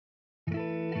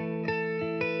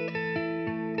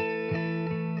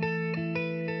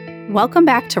Welcome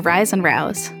back to Rise and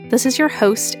Rouse. This is your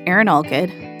host, Erin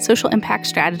Allgood, social impact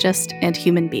strategist and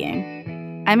human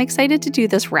being. I'm excited to do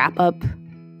this wrap-up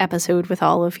episode with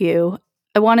all of you.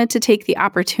 I wanted to take the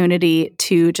opportunity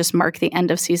to just mark the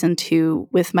end of season 2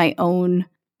 with my own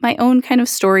kind of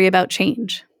story about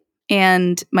change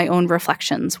and my own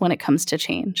reflections when it comes to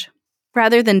change.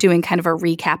 Rather than doing kind of a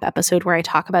recap episode where I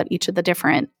talk about each of the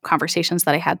different conversations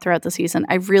that I had throughout the season,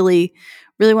 I really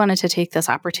wanted to take this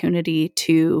opportunity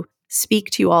to speak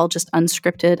to you all just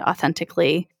unscripted,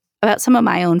 authentically, about some of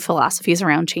my own philosophies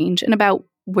around change and about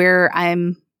where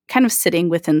I'm kind of sitting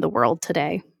within the world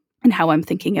today and how I'm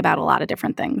thinking about a lot of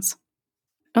different things.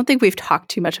 I don't think we've talked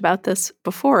too much about this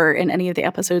before in any of the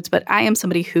episodes, but I am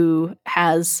somebody who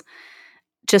has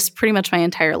just pretty much my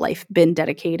entire life been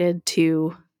dedicated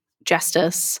to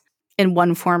justice in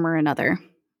one form or another.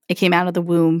 I came out of the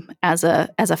womb as a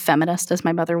feminist, as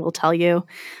my mother will tell you.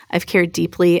 I've cared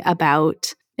deeply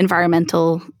about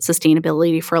environmental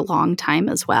sustainability for a long time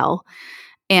as well.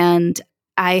 And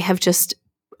I have just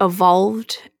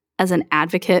evolved as an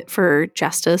advocate for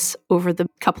justice over the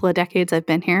couple of decades I've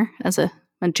been here as a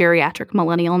geriatric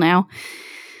millennial now.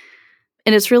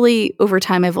 And it's really, over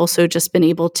time, I've also just been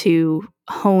able to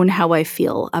hone how I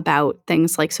feel about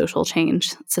things like social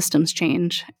change, systems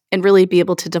change, and really be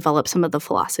able to develop some of the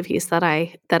philosophies that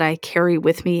I carry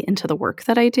with me into the work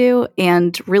that I do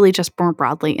and really just more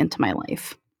broadly into my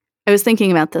life. I was thinking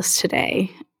about this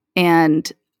today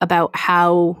and about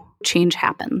how change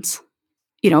happens.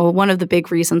 You know, one of the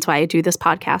big reasons why I do this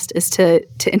podcast is to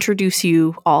introduce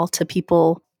you all to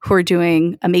people who are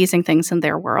doing amazing things in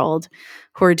their world,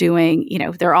 who are doing,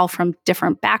 they're all from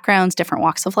different backgrounds, different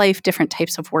walks of life, different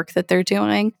types of work that they're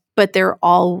doing, but they're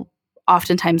all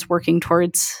oftentimes working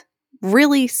towards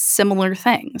really similar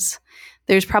things.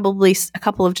 There's probably a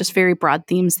couple of just very broad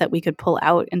themes that we could pull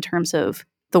out in terms of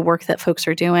the work that folks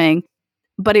are doing,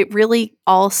 but it really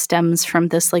all stems from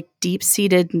this like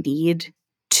deep-seated need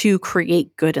to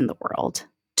create good in the world,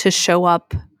 to show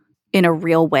up in a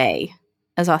real way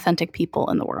as authentic people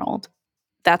in the world.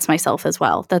 That's myself as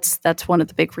well. That's one of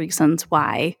the big reasons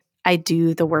why I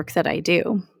do the work that I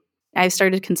do. I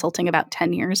started consulting about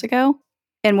 10 years ago.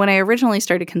 And when I originally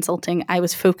started consulting, I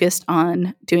was focused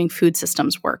on doing food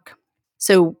systems work.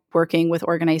 So working with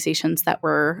organizations that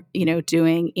were,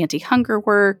 doing anti-hunger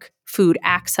work, food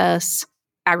access,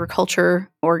 agriculture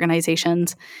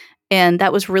organizations. And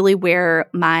that was really where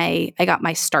I got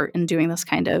my start in doing this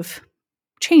kind of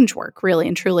change work, really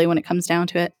and truly, when it comes down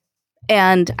to it.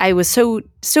 And I was so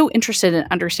interested in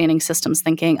understanding systems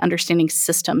thinking, understanding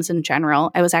systems in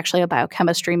general. I was actually a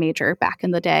biochemistry major back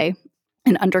in the day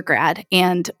in undergrad.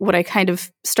 And what I kind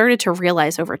of started to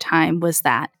realize over time was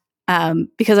that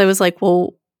because I was like,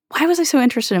 well, why was I so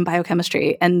interested in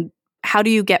biochemistry? And how do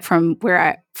you get from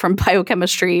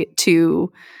biochemistry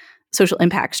to social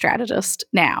impact strategist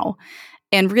now?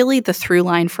 And really the through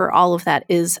line for all of that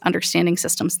is understanding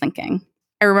systems thinking.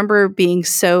 I remember being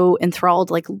so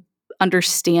enthralled, like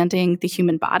understanding the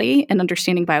human body and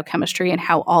understanding biochemistry and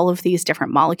how all of these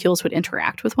different molecules would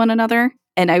interact with one another.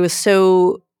 And I was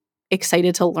so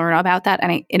excited to learn about that.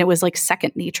 And it was like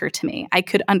second nature to me. I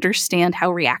could understand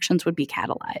how reactions would be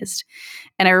catalyzed.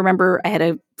 And I remember I had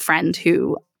a friend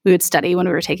who we would study when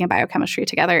we were taking biochemistry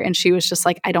together. And she was just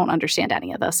like, I don't understand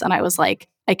any of this. And I was like,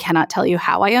 I cannot tell you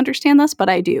how I understand this, but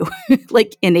I do,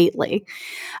 like innately.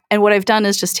 And what I've done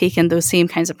is just taken those same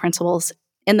kinds of principles.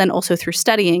 And then also through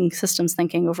studying systems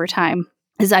thinking over time,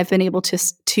 is I've been able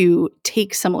to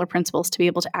take similar principles to be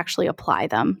able to actually apply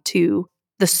them to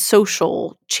the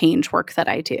social change work that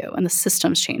I do and the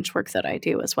systems change work that I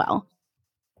do as well.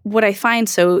 What I find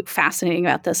so fascinating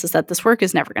about this is that this work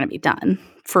is never going to be done.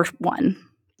 For one,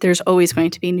 there's always going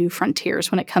to be new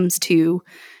frontiers when it comes to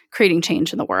creating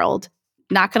change in the world.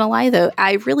 Not going to lie, though,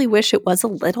 I really wish it was a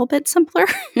little bit simpler.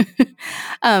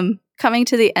 Coming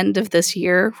to the end of this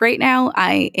year right now,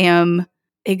 I am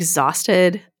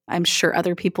exhausted. I'm sure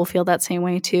other people feel that same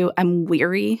way, too. I'm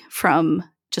weary from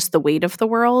just the weight of the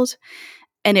world.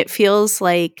 And it feels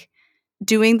like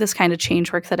doing this kind of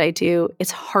change work that I do,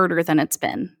 it's harder than it's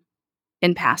been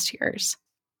in past years.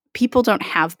 People don't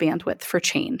have bandwidth for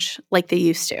change like they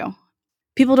used to.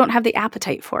 People don't have the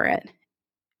appetite for it.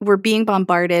 We're being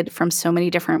bombarded from so many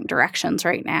different directions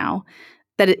right now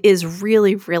that it is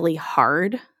really, really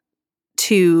hard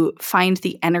to find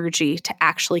the energy to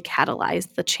actually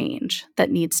catalyze the change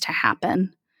that needs to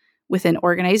happen within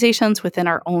organizations, within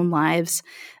our own lives.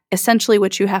 Essentially,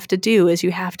 what you have to do is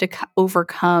you have to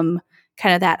overcome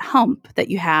kind of that hump that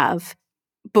you have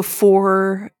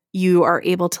before you are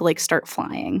able to like start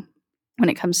flying when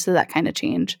it comes to that kind of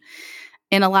change.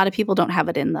 And a lot of people don't have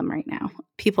it in them right now.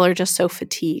 People are just so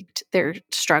fatigued. They're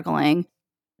struggling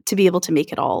to be able to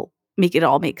make it all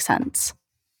make sense.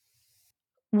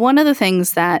 One of the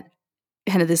things that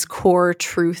kind of this core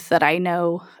truth that I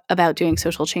know about doing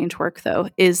social change work, though,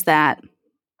 is that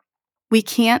we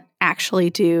can't actually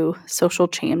do social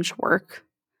change work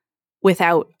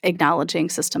without acknowledging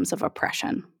systems of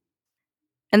oppression.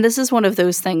 And this is one of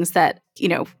those things that,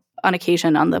 on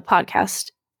occasion on the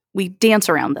podcast, we dance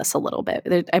around this a little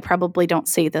bit. I probably don't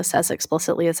say this as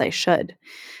explicitly as I should,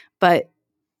 but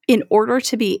in order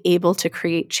to be able to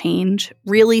create change,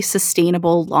 really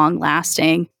sustainable,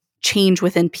 long-lasting change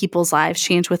within people's lives,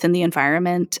 change within the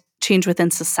environment, change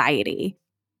within society,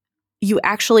 you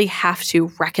actually have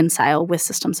to reconcile with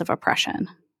systems of oppression.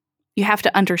 You have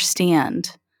to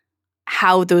understand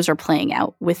how those are playing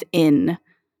out within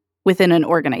an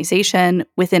organization,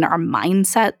 within our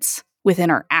mindsets,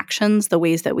 within our actions, the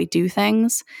ways that we do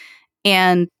things.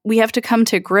 And we have to come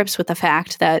to grips with the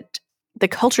fact that the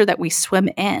culture that we swim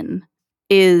in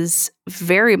is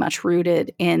very much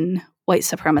rooted in white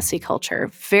supremacy culture,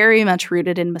 very much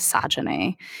rooted in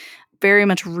misogyny, very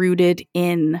much rooted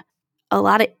in a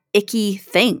lot of icky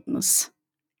things,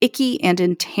 icky and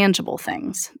intangible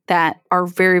things that are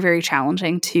very, very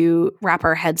challenging to wrap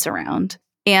our heads around.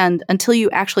 And until you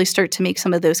actually start to make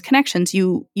some of those connections,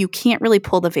 you can't really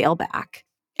pull the veil back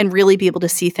and really be able to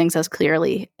see things as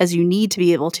clearly as you need to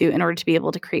be able to in order to be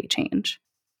able to create change.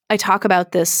 I talk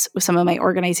about this with some of my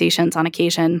organizations on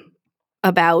occasion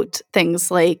about things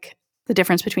like the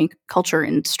difference between culture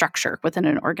and structure within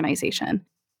an organization.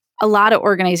 A lot of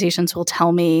organizations will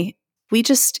tell me, we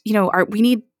just, we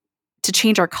need to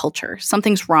change our culture.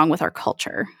 Something's wrong with our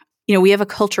culture. We have a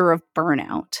culture of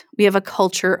burnout. We have a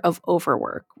culture of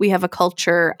overwork. We have a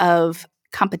culture of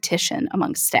competition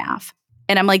among staff.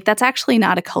 And I'm like, that's actually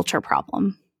not a culture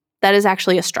problem. That is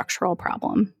actually a structural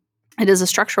problem. It is a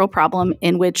structural problem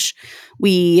in which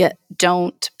we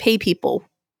don't pay people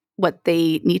what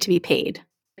they need to be paid.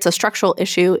 It's a structural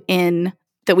issue in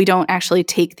that we don't actually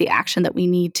take the action that we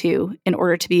need to in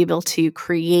order to be able to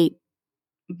create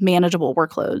manageable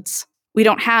workloads. We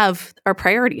don't have our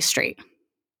priorities straight.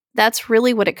 That's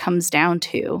really what it comes down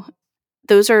to.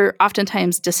 Those are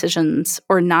oftentimes decisions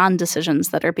or non-decisions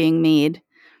that are being made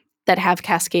that have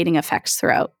cascading effects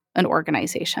throughout an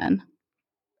organization.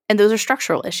 And those are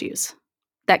structural issues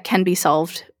that can be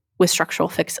solved with structural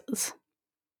fixes.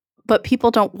 But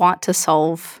people don't want to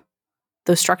solve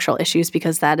those structural issues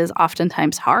because that is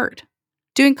oftentimes hard.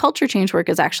 Doing culture change work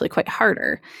is actually quite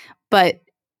harder, but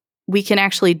we can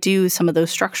actually do some of those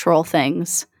structural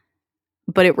things,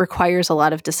 but it requires a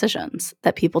lot of decisions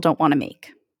that people don't want to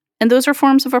make. And those are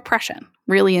forms of oppression,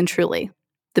 really and truly.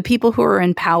 The people who are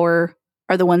in power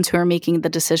are the ones who are making the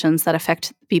decisions that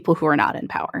affect people who are not in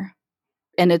power.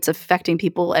 And it's affecting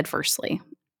people adversely.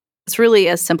 It's really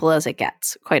as simple as it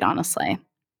gets, quite honestly.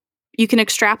 You can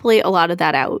extrapolate a lot of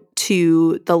that out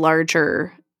to the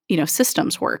larger,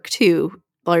 systems work, to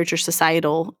larger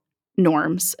societal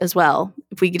norms as well.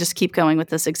 If we could just keep going with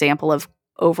this example of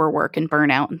overwork and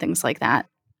burnout and things like that,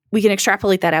 we can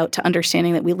extrapolate that out to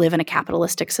understanding that we live in a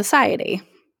capitalistic society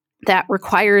that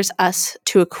requires us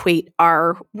to equate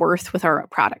our worth with our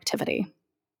productivity.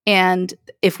 And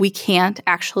if we can't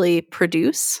actually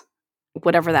produce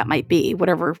whatever that might be,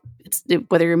 whether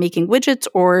you're making widgets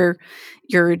or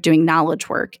you're doing knowledge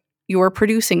work, you're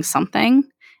producing something.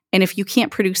 And if you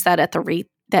can't produce that at the rate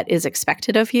that is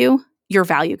expected of you, your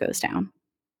value goes down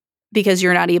because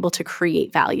you're not able to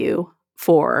create value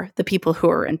for the people who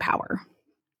are in power.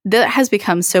 That has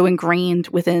become so ingrained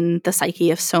within the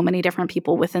psyche of so many different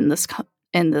people within this,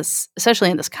 especially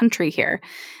in this country here,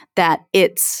 that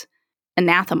it's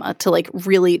anathema to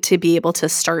really to be able to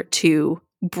start to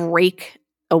break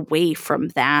away from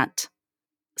that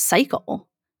cycle,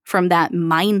 from that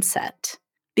mindset.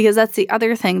 Because that's the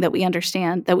other thing that we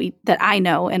understand, that I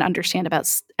know and understand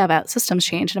about systems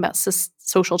change and about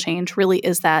social change really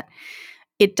is that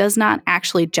it does not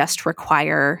actually just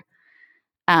require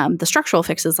the structural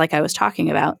fixes like I was talking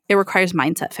about. It requires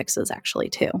mindset fixes actually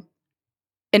too.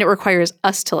 And it requires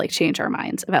us to change our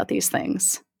minds about these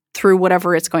things through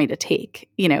whatever it's going to take,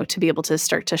 to be able to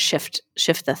start to shift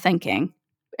the thinking.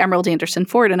 Emerald Anderson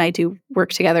Ford and I do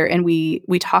work together, and we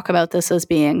talk about this as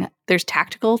being, there's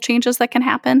tactical changes that can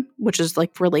happen, which is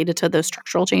related to those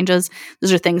structural changes.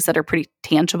 Those are things that are pretty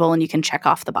tangible and you can check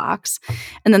off the box.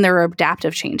 And then there are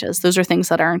adaptive changes. Those are things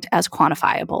that aren't as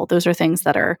quantifiable. Those are things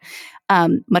that are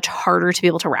much harder to be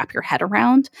able to wrap your head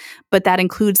around, but that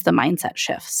includes the mindset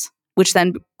shifts, which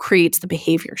then creates the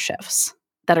behavior shifts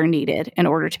that are needed in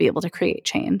order to be able to create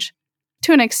change.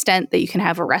 To an extent that you can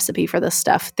have a recipe for this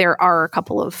stuff, there are a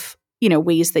couple of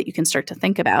ways that you can start to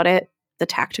think about it: the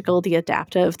tactical, the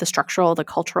adaptive, the structural, the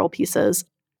cultural pieces.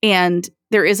 And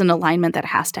there is an alignment that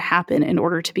has to happen in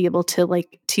order to be able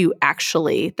to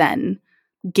actually then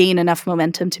gain enough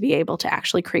momentum to be able to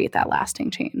actually create that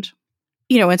lasting change.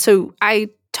 And so I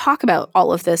talk about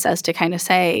all of this as to kind of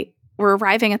say, we're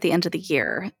arriving at the end of the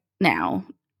year now,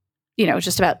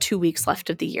 just about 2 weeks left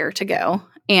of the year to go.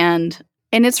 And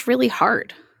it's really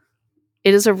hard.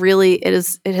 It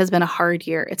has been a hard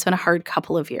year. It's been a hard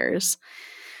couple of years.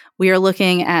 We are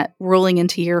looking at rolling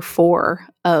into year 4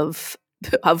 of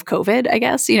COVID, I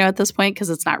guess, at this point, because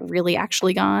it's not really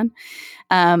actually gone.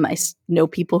 I know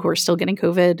people who are still getting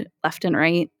COVID left and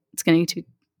right. It's going to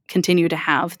continue to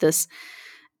have this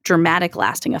dramatic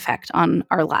lasting effect on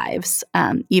our lives,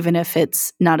 even if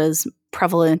it's not as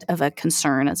prevalent of a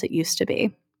concern as it used to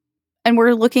be. And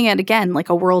we're looking at, again, like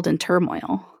a world in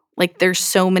turmoil. Like, there's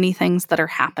so many things that are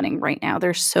happening right now.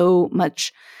 There's so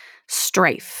much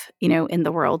strife, in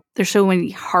the world. There's so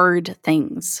many hard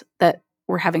things that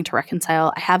we're having to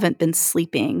reconcile. I haven't been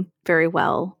sleeping very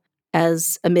well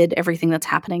amid everything that's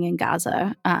happening in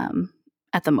Gaza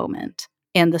at the moment,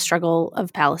 and the struggle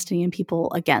of Palestinian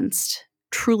people against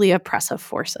truly oppressive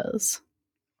forces.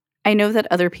 I know that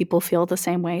other people feel the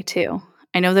same way too.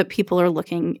 I know that people are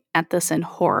looking at this in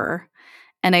horror,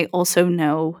 and I also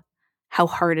know how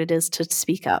hard it is to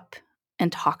speak up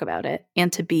and talk about it,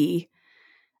 and to be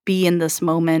in this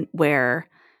moment where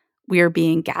we are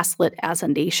being gaslit as a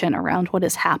nation around what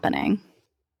is happening.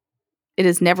 It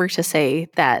is never to say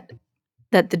that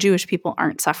the Jewish people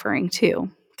aren't suffering too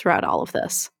throughout all of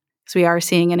this. Because we are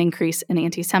seeing an increase in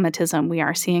anti-Semitism. We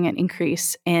are seeing an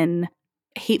increase in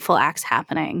hateful acts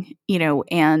happening,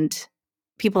 and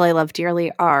people I love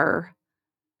dearly are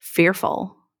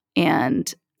fearful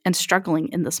and struggling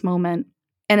in this moment.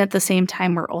 And at the same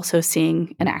time, we're also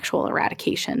seeing an actual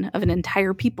eradication of an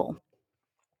entire people,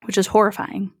 which is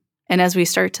horrifying. And as we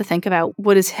start to think about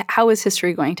how is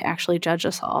history going to actually judge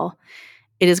us all,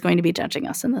 it is going to be judging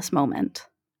us in this moment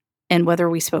and whether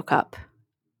we spoke up.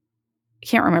 I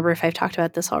can't remember if I've talked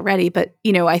about this already, but,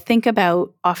 I think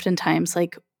about oftentimes,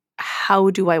 like, how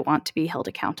do I want to be held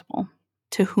accountable?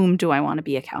 To whom do I want to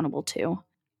be accountable to?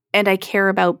 And I care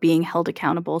about being held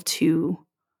accountable to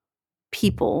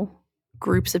people,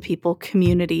 groups of people,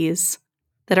 communities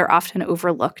that are often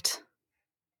overlooked.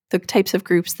 The types of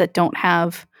groups that don't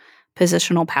have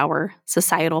positional power,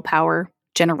 societal power,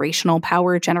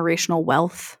 generational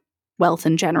wealth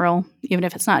in general, even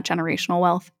if it's not generational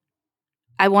wealth.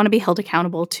 I want to be held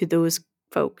accountable to those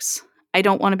folks. I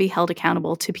don't want to be held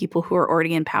accountable to people who are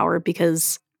already in power,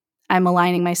 because I'm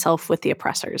aligning myself with the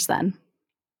oppressors then.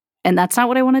 And that's not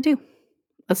what I want to do.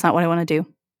 That's not what I want to do.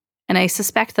 And I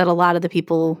suspect that a lot of the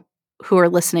people who are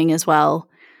listening as well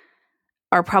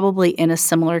are probably in a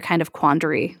similar kind of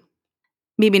quandary.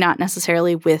 Maybe not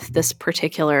necessarily with this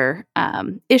particular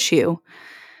issue,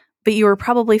 but you are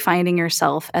probably finding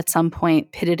yourself at some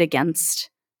point pitted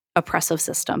against oppressive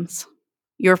systems.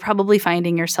 You're probably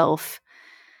finding yourself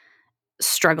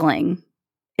struggling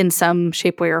in some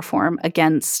shape, way, or form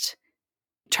against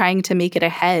trying to get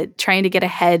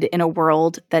ahead in a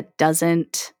world that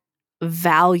doesn't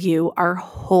value our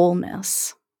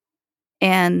wholeness.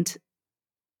 And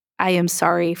I am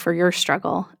sorry for your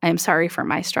struggle. I am sorry for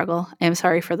my struggle. I am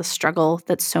sorry for the struggle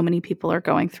that so many people are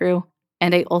going through.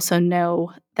 And I also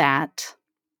know that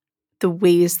the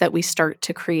ways that we start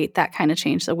to create that kind of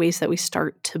change, the ways that we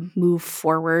start to move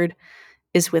forward,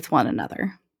 is with one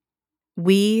another.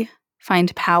 We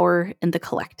find power in the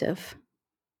collective.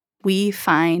 We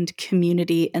find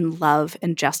community and love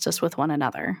and justice with one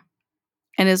another.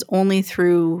 And it is only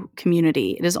through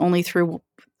community, it is only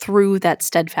through that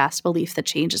steadfast belief that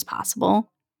change is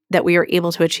possible, that we are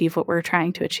able to achieve what we're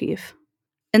trying to achieve.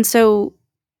 And so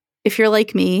if you're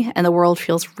like me and the world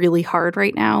feels really hard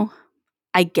right now,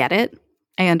 I get it.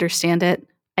 I understand it.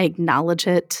 I acknowledge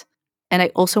it. And I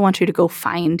also want you to go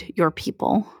find your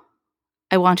people.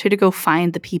 I want you to go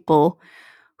find the people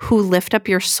who lift up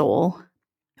your soul,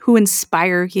 who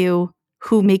inspire you,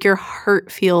 who make your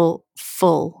heart feel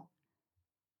full.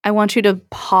 I want you to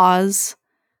pause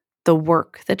the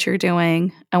work that you're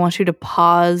doing. I want you to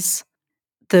pause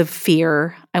the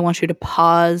fear. I want you to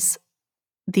pause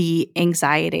the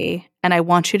anxiety. And I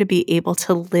want you to be able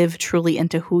to live truly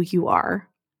into who you are.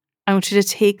 I want you to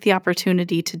take the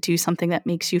opportunity to do something that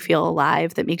makes you feel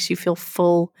alive, that makes you feel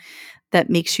full, that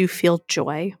makes you feel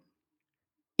joy.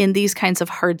 In these kinds of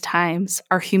hard times,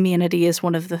 our humanity is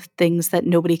one of the things that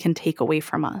nobody can take away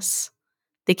from us.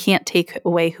 They can't take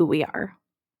away who we are.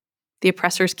 The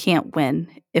oppressors can't win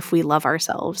if we love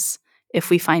ourselves, if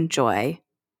we find joy,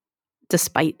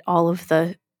 despite all of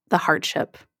the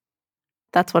hardship.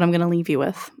 that's what I'm going to leave you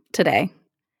with today.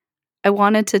 I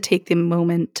wanted to take the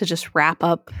moment to just wrap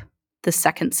up the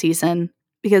second season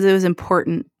because it was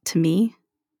important to me.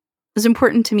 It was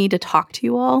important to me to talk to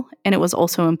you all, and it was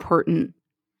also important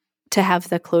to have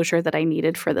the closure that I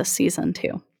needed for this season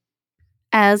too.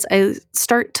 As I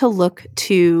start to look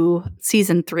to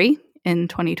season 3 in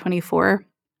 2024,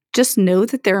 just know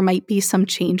that there might be some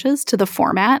changes to the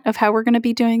format of how we're going to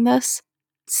be doing this.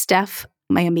 Steph,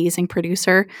 my amazing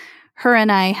producer, her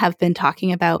and I have been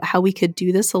talking about how we could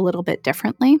do this a little bit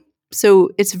differently. So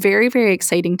it's very, very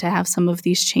exciting to have some of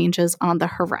these changes on the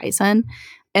horizon,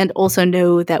 and also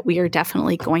know that we are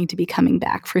definitely going to be coming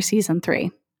back for season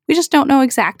 3. We just don't know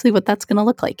exactly what that's going to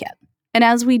look like yet. And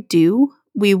as we do,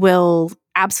 we will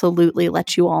absolutely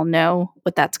let you all know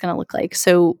what that's going to look like.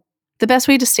 So the best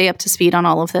way to stay up to speed on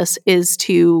all of this is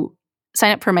to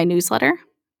sign up for my newsletter,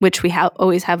 which we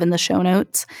always have in the show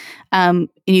notes. And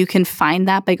you can find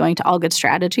that by going to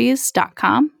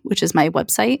allgoodstrategies.com, which is my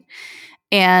website.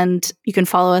 And you can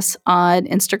follow us on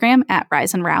Instagram at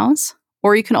Rise and Rouse,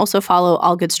 or you can also follow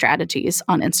All Good Strategies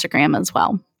on Instagram as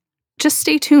well. Just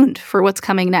stay tuned for what's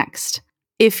coming next.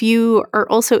 If you are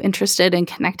also interested in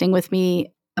connecting with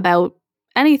me about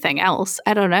anything else,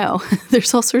 I don't know.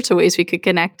 There's all sorts of ways we could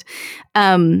connect.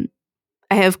 I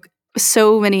have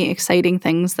so many exciting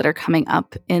things that are coming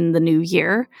up in the new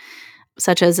year,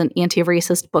 such as an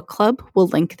anti-racist book club. We'll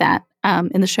link that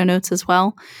in the show notes as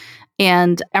well.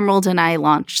 And Emerald and I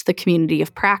launched the Community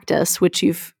of Practice, which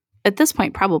you've at this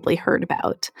point probably heard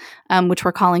about, which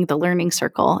we're calling the Learning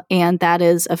Circle. And that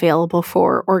is available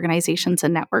for organizations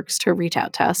and networks to reach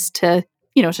out to us to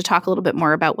talk a little bit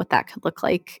more about what that could look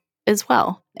like as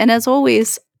well. And as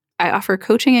always, I offer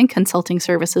coaching and consulting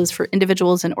services for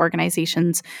individuals and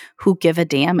organizations who give a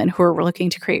damn and who are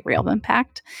looking to create real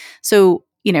impact. So,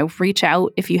 reach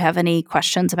out if you have any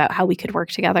questions about how we could work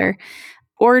together,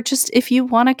 or just if you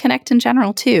want to connect in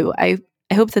general too. I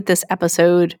hope that this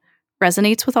episode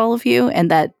resonates with all of you,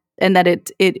 and that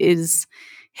it is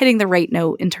hitting the right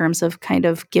note in terms of kind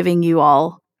of giving you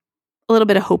all a little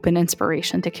bit of hope and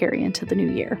inspiration to carry into the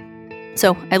new year.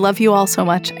 So I love you all so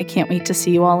much. I can't wait to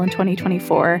see you all in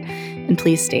 2024, and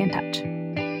please stay in touch.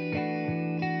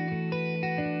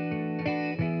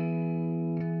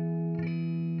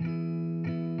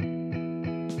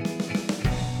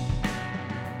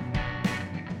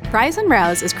 Rise and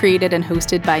Rouse is created and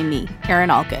hosted by me, Erin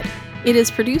Allgood. It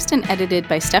is produced and edited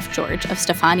by Steph George of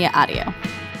Stefania Audio.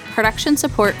 Production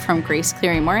support from Grace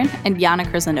Cleary-Morin and Yana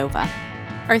Krasanova.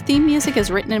 Our theme music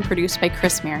is written and produced by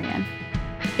Chris Marion.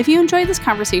 If you enjoyed this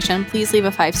conversation, please leave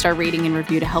a 5-star rating and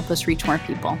review to help us reach more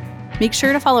people. Make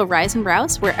sure to follow Rise and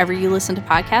Rouse wherever you listen to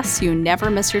podcasts so you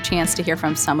never miss your chance to hear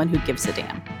from someone who gives a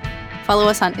damn. Follow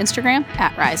us on Instagram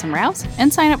at Rise and Rouse,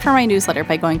 and sign up for my newsletter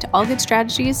by going to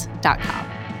allgoodstrategies.com.